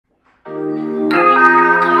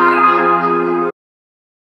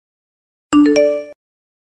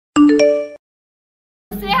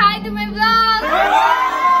to my vlog!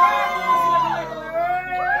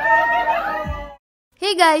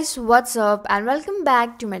 Hey guys, what's up and welcome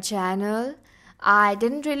back to my channel. I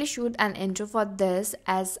didn't really shoot an intro for this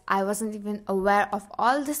as I wasn't even aware of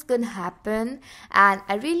all this could happen, and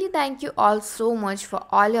I really thank you all so much for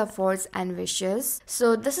all your efforts and wishes.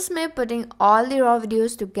 So this is me putting all the raw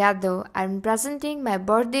videos together and presenting my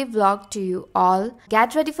birthday vlog to you all.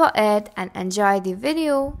 Get ready for it and enjoy the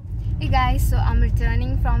video. Hey guys, so I'm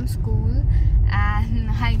returning from school and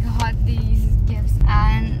I got these gifts,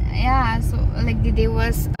 and yeah, so like the day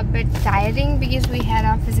was a bit tiring because we had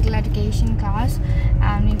our physical education class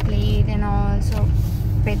and we played and all, so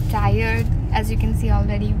a bit tired as you can see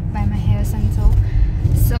already by my hairs and so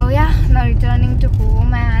yeah, now returning to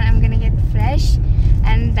home and I'm gonna get fresh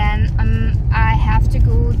and then I have to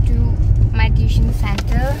go to my tuition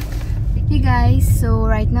center. Hey guys, so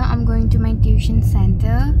right now I'm going to my tuition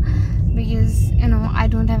center because you know I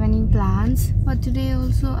don't have any plans for today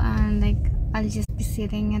also, and like I'll just be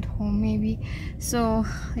sitting at home maybe. So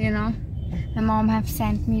you know my mom have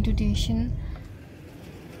sent me to tuition.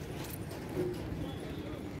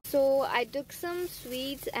 So I took some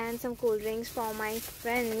sweets and some cold drinks for my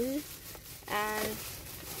friends, and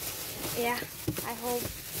yeah, I hope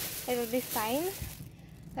it will be fine.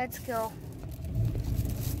 Let's go.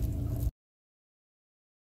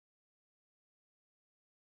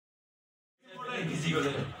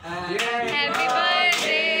 Happy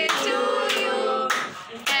birthday to you.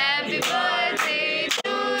 Happy birthday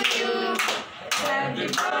to you. Happy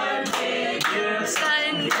birthday, dear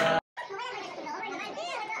Sandhya.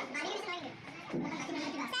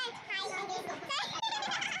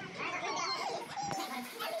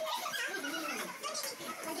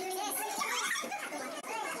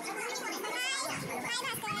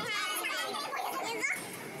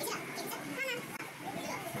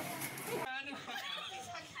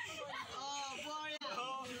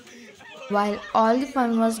 While all the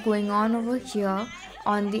fun was going on over here,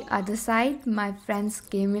 on the other side, my friends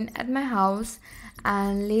came in at my house,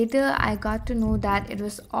 and later I got to know that it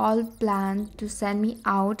was all planned to send me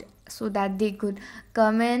out so that they could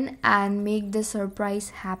come in and make the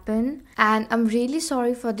surprise happen. And I'm really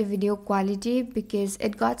sorry for the video quality because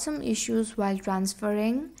it got some issues while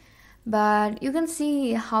transferring. But you can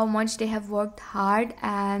see how much they have worked hard,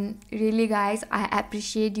 and really guys, I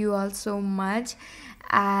appreciate you all so much.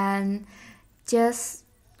 And just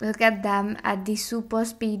look at them at the super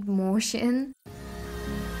speed motion.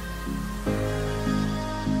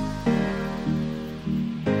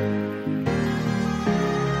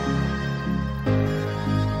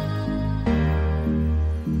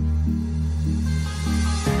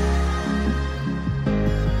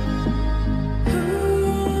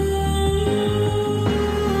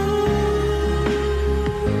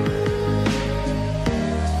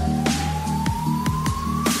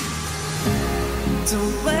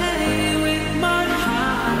 Don't play with my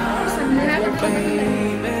heart, baby.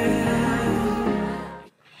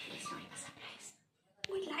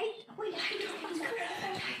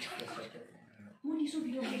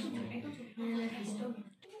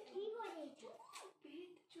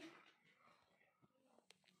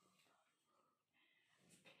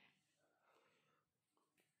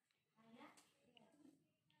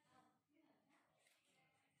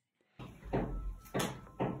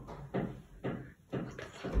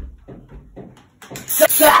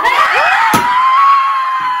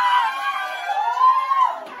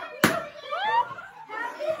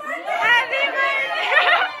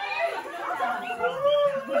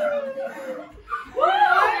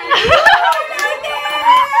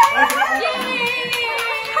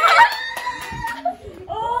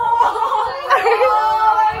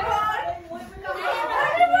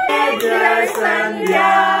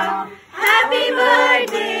 Sandhya, happy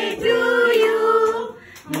birthday to you.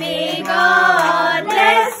 May God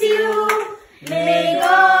bless you. May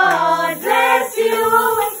God bless you.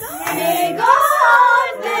 May God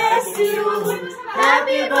bless you.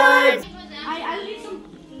 Happy birthday.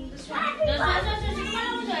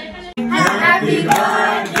 Happy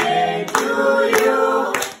birthday to you.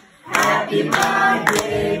 Happy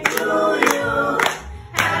birthday to you.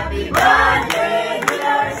 Happy birthday,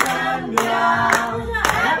 dear Sandhya.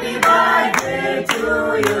 Happy birthday to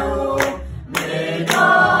you. May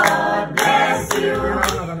God bless you.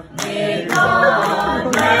 May God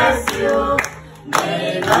bless you.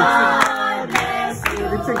 May God bless you.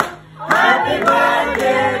 Happy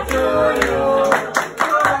birthday to you.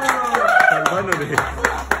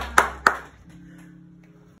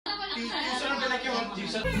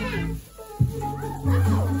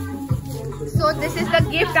 So this is the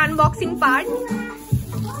gift unboxing part.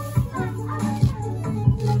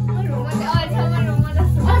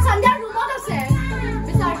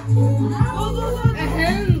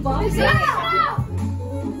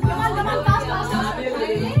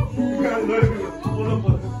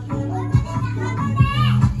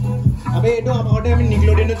 अबे ये तो आप order में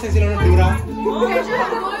Nickelodeon से सिलोना दूरा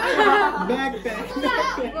back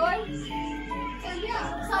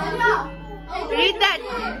Read that.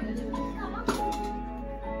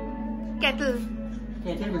 Kettle.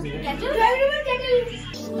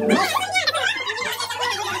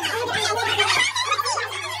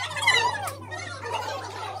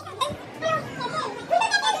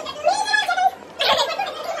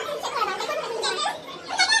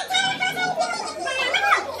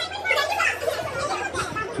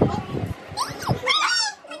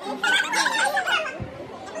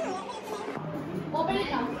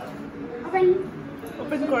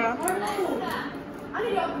 Open Cora.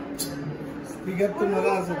 Speaker तो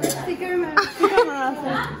मजा आ सकता है Sticker मारा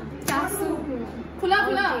खुला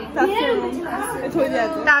हो जाता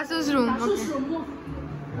Tasu's room.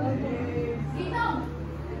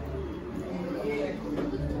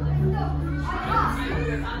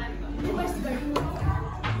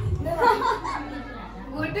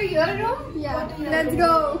 Go to your room? Yeah. Let's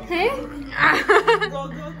go. Hey? go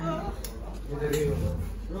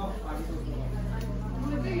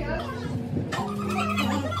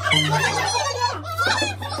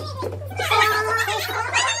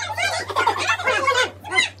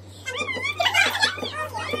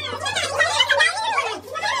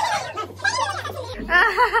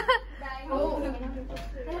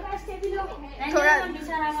थोड़ा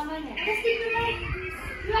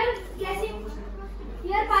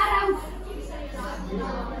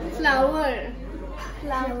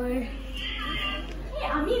Flower.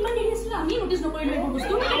 আমি ইমান দেখিছিলো আমি নোটিস নকৰিলো এইটো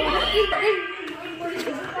বস্তু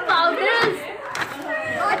Powders.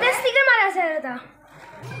 এটা sticker মারা আছে এটা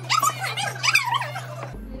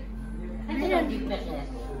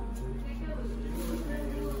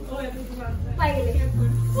পাই গেলে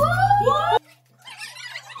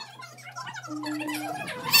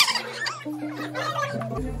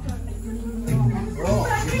bro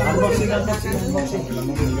unboxing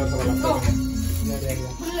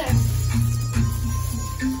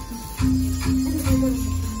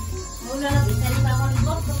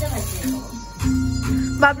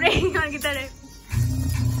बाप रे यहाँ की तरह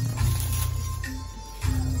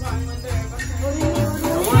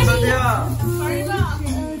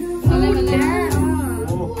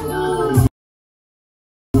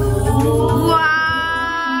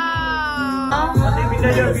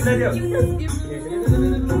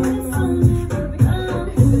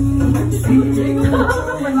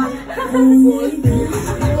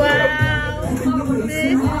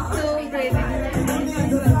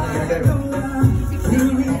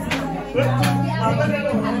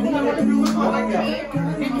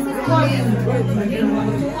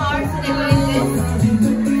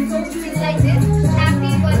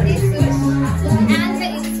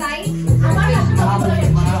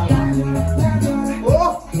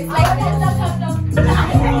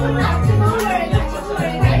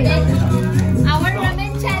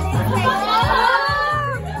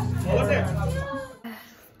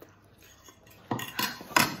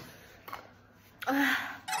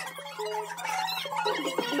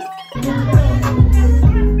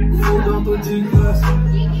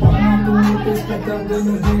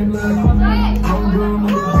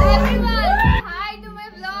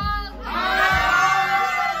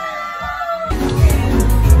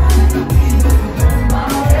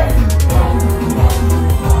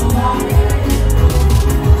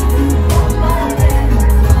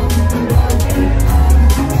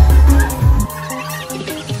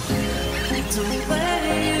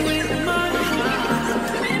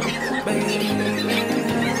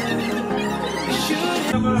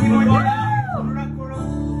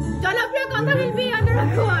John, your contact will be under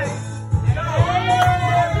the floor.